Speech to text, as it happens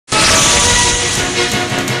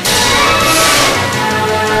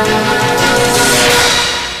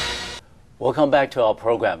Welcome back to our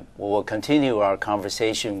program. We will continue our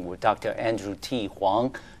conversation with Dr. Andrew T.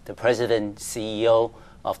 Huang, the President CEO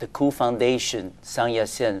of the Koo Foundation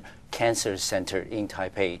Yat-Sen Cancer Center in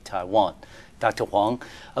Taipei, Taiwan. Dr. Huang,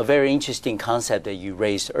 a very interesting concept that you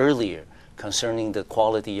raised earlier concerning the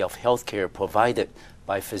quality of healthcare provided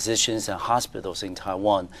by physicians and hospitals in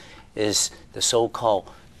Taiwan is the so-called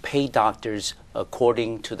pay doctors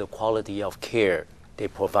according to the quality of care they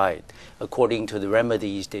provide, according to the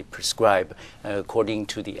remedies they prescribe, according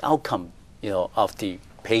to the outcome, of the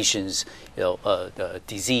patient's, the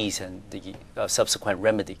disease and the subsequent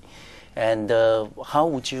remedy. And how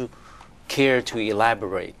would you care to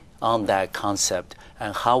elaborate on that concept,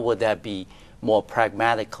 and how would that be more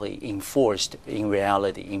pragmatically enforced in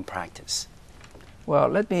reality, in practice? Well,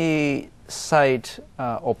 let me cite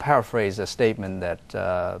or paraphrase a statement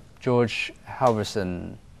that George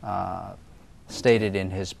Halverson stated in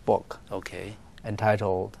his book,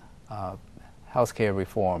 entitled Healthcare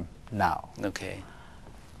Reform Now,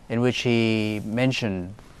 in which he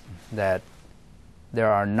mentioned that there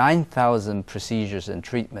are 9,000 procedures and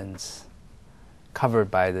treatments covered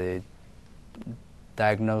by the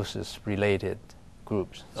diagnosis-related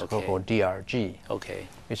groups, so-called DRG,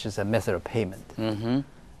 which is a method of payment.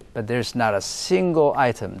 But there's not a single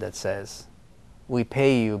item that says, we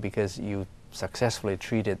pay you because you successfully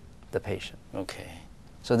treated the patient.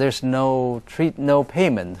 So there's no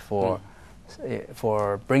payment for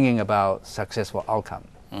bringing about successful outcome.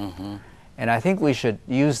 And I think we should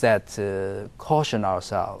use that to caution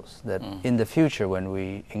ourselves that in the future, when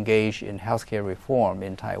we engage in healthcare reform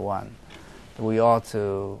in Taiwan, we ought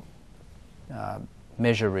to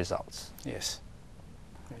measure results.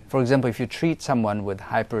 For example, if you treat someone with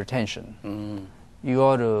hypertension, you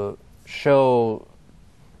ought to show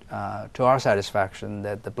to our satisfaction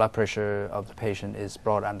that the blood pressure of the patient is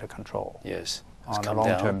brought under control on a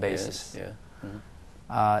long-term basis.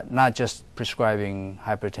 Not just prescribing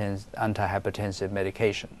antihypertensive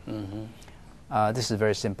medication. This is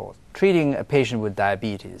very simple. Treating a patient with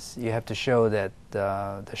diabetes, you have to show that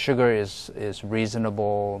the sugar is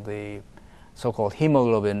reasonable, the so-called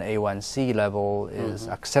hemoglobin A1C level is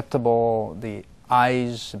acceptable, the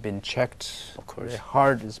eyes have been checked, the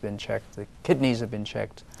heart has been checked, the kidneys have been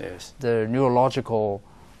checked, the neurological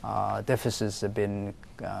deficits have been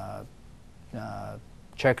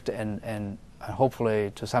checked and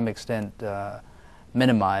hopefully to some extent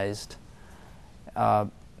minimized. So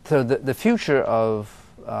the future of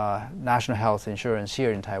national health insurance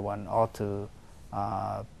here in Taiwan ought to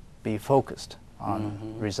be focused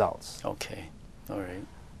on results.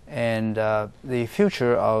 And the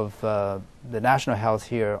future of the national health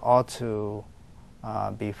here ought to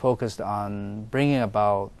be focused on bringing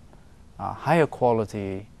about higher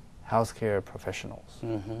quality healthcare professionals.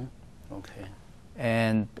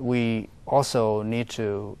 And we also need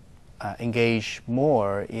to engage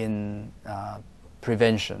more in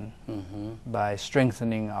prevention by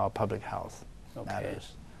strengthening our public health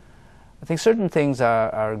matters. I think certain things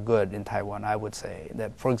are good in Taiwan, I would say.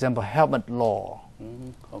 That, for example, helmet law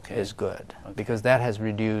is good because that has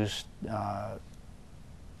reduced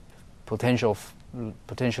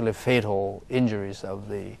potentially fatal injuries of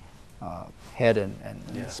the head and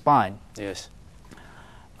spine.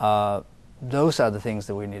 Those are the things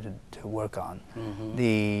that we need to work on.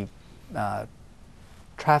 The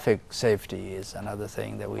traffic safety is another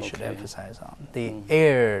thing that we should emphasize on. The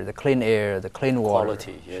air, the clean water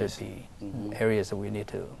should be areas that we need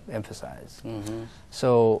to emphasize.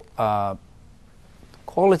 So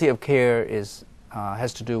quality of care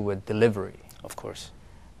has to do with delivery.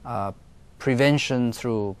 Prevention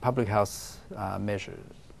through public health measures.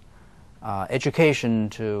 Education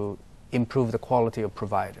to improve the quality of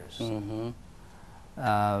providers.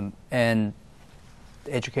 And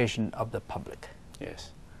education of the public.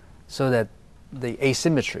 So that the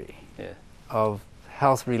asymmetry of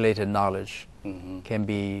health-related knowledge can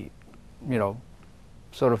be,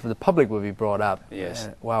 sort of the public will be brought up,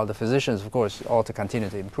 while the physicians, of course, ought to continue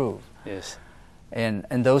to improve. And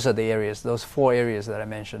those are the areas, those 4 areas that I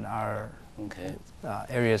mentioned are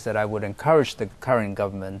areas that I would encourage the current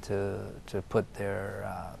government to put their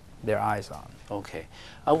eyes on.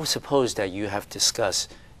 I would suppose that you have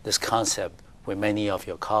discussed this concept with many of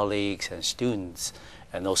your colleagues and students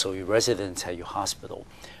and also your residents at your hospital.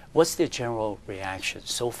 What's the general reaction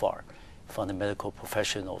so far from the medical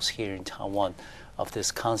professionals here in Taiwan of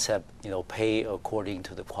this concept, pay according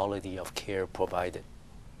to the quality of care provided?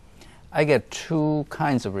 I get 2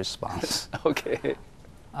 kinds of response.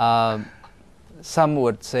 Some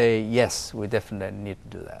would say, yes, we definitely need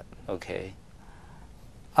to do that.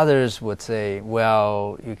 Others would say,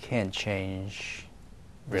 well, you can't change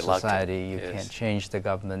the society. You can't change the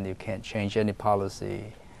government. You can't change any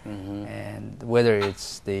policy. And whether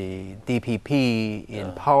it's the DPP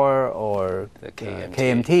in power or the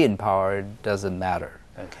KMT in power, it doesn't matter.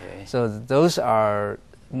 Okay. So those are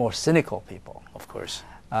more cynical people. Of course.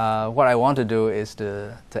 What I want to do is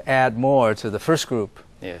to add more to the first group,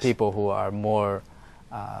 people who are more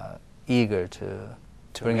eager to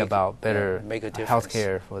bring about better health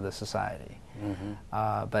care for the society.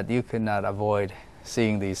 But you cannot avoid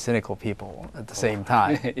seeing these cynical people at the same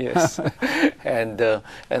time. Yes. And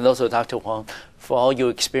also, Dr. Huang, for all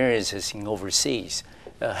your experiences in overseas,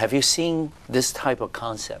 have you seen this type of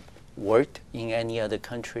concept worked in any other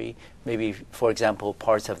country? Maybe, for example,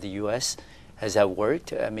 parts of the U.S., has that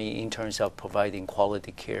worked? I mean, in terms of providing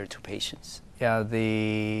quality care to patients? Yeah,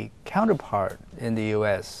 the counterpart in the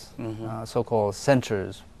U.S., so-called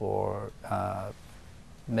Centers for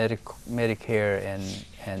Medicare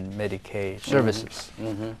and Medicaid Services,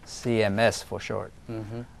 CMS for short,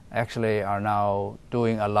 actually are now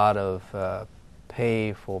doing a lot of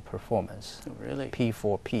pay for performance,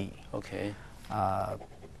 P4P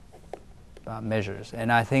measures.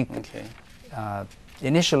 And I think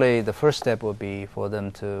initially the first step would be for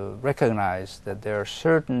them to recognize that there are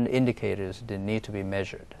certain indicators that need to be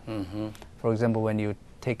measured. For example, when you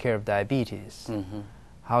take care of diabetes,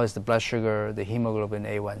 how is the blood sugar, the hemoglobin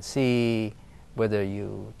A1C, whether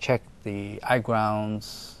you check the eye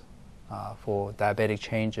grounds for diabetic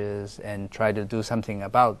changes and try to do something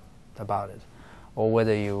about it, or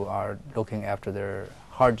whether you are looking after their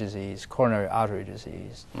heart disease, coronary artery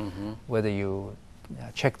disease, whether you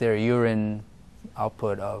check their urine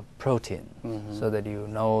output of protein so that you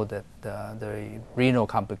know that the renal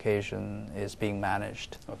complication is being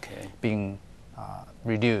managed, being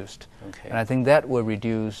reduced. And I think that will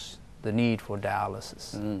reduce the need for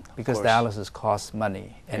dialysis because dialysis costs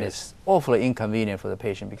money and it's awfully inconvenient for the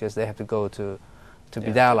patient because they have to go to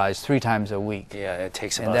be dialyzed 3 times a week. Yeah, it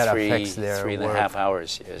takes and about that 3.5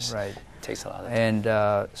 hours. Yes, right. It takes a lot of time.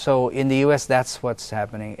 And so in the U.S., that's what's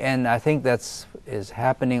happening, and I think is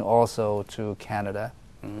happening also to Canada.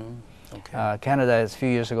 Canada, a few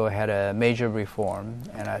years ago, had a major reform,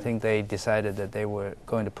 and I think they decided that they were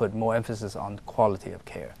going to put more emphasis on quality of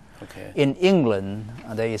care. In England,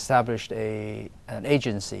 they established an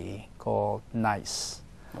agency called NICE,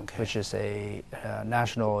 which is a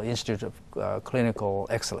National Institute of Clinical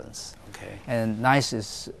Excellence. And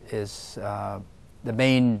NICE is the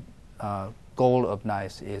main goal of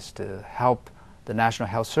NICE is to help the National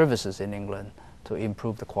Health Services in England to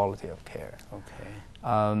improve the quality of care.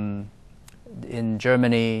 In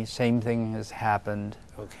Germany, same thing has happened.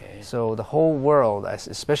 So the whole world,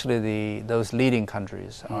 especially those leading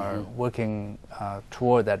countries, are working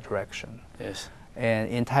toward that direction. And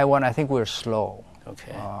in Taiwan, I think we're slow.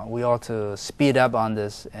 We ought to speed up on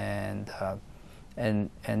this and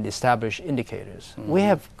establish indicators. We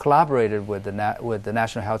have collaborated with the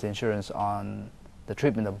National Health Insurance on the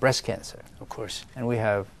treatment of breast cancer. And we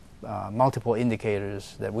have multiple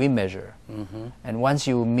indicators that we measure. And once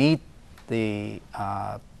you meet the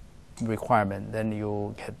requirement, then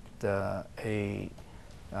you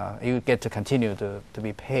get to continue to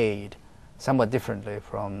be paid somewhat differently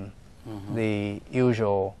from the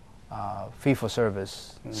usual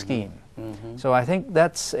fee-for-service scheme. So I think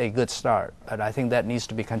that's a good start, but I think that needs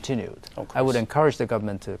to be continued. I would encourage the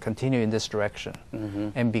government to continue in this direction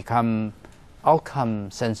and become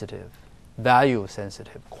outcome-sensitive,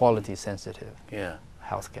 value-sensitive, quality-sensitive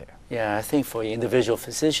healthcare. Yeah, I think for individual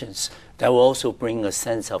physicians, that will also bring a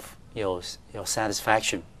sense of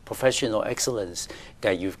satisfaction, professional excellence,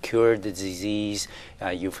 that you've cured the disease,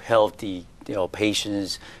 you've helped the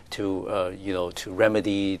patients to to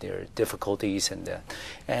remedy their difficulties and that.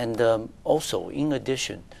 And also, in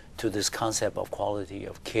addition to this concept of quality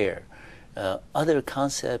of care, other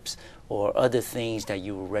concepts or other things that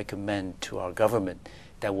you would recommend to our government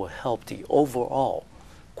that will help the overall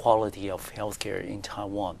quality of healthcare in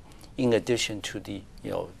Taiwan, in addition to the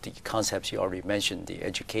concepts you already mentioned, the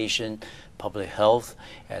education, public health,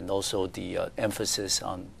 and also the emphasis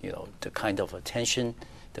on the kind of attention,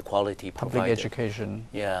 the quality provided. Public education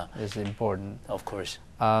is important. Of course.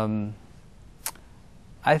 I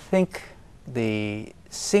think the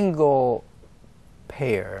single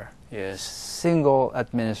payer, single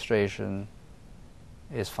administration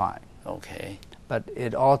is fine. But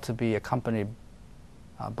it ought to be accompanied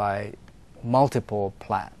by multiple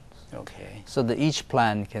plans. So that each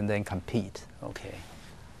plan can then compete.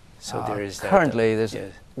 So there is currently there's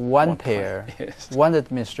one payer, one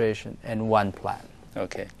administration, and one plan.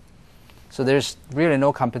 So there's really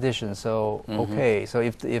no competition. So so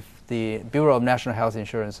if the Bureau of National Health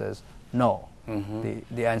Insurance says No.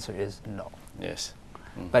 The answer is no. Yes.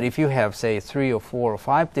 But if you have, say, 3 or 4 or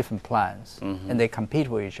 5 different plans, and they compete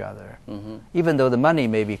with each other, even though the money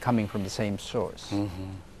may be coming from the same source,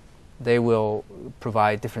 they will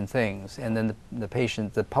provide different things, and then the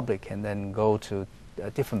patient, the public, can then go to a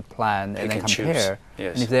different plan and then compare.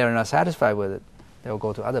 Yes. And if they are not satisfied with it, they'll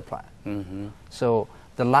go to other plan. So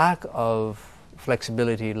the lack of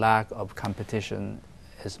flexibility, lack of competition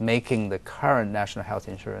is making the current national health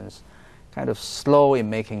insurance kind of slow in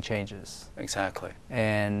making changes. Exactly.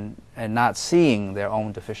 And not seeing their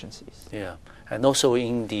own deficiencies. Yeah, and also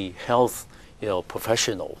in the health,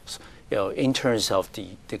 professionals, in terms of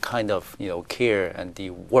the kind of care and the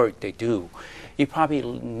work they do, you probably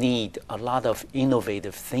need a lot of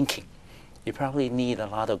innovative thinking. You probably need a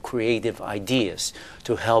lot of creative ideas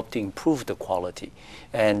to help to improve the quality.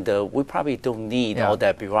 And we probably don't need all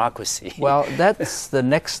that bureaucracy. Well, that's the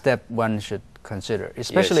next step one should consider,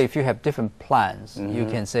 especially if you have different plans. You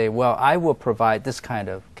can say, well, I will provide this kind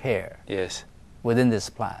of care within this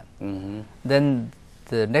plan. Then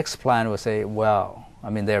the next plan will say, well, I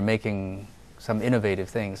mean, they're making some innovative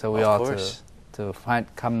things, so we ought to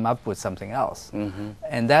come up with something else.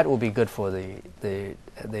 And that will be good for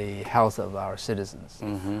the health of our citizens.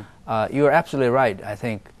 You're absolutely right. I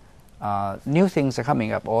think new things are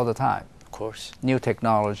coming up all the time. Of course. New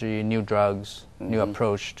technology, new drugs, new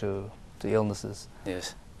approach to illnesses.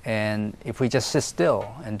 Yes. And if we just sit still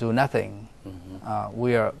and do nothing,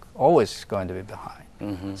 we are always going to be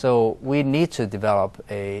behind. So we need to develop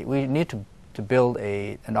we need to build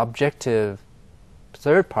an objective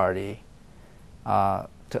third party to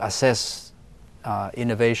assess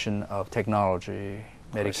innovation of technology,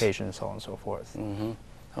 medication, so on and so forth.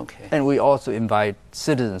 Okay. And we also invite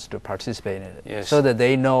citizens to participate in it, so that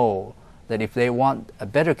they know that if they want a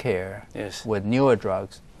better care with newer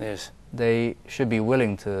drugs, they should be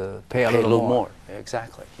willing to pay a little more.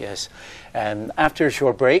 Exactly, yes. And after a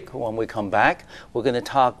short break, when we come back, we're going to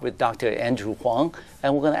talk with Dr. Andrew Huang,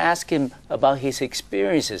 and we're going to ask him about his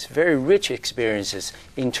experiences, very rich experiences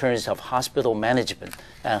in terms of hospital management,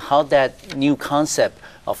 and how that new concept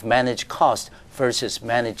of managed cost versus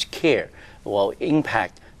managed care will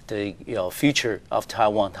impact the future of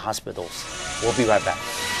Taiwan hospitals. We'll be right back.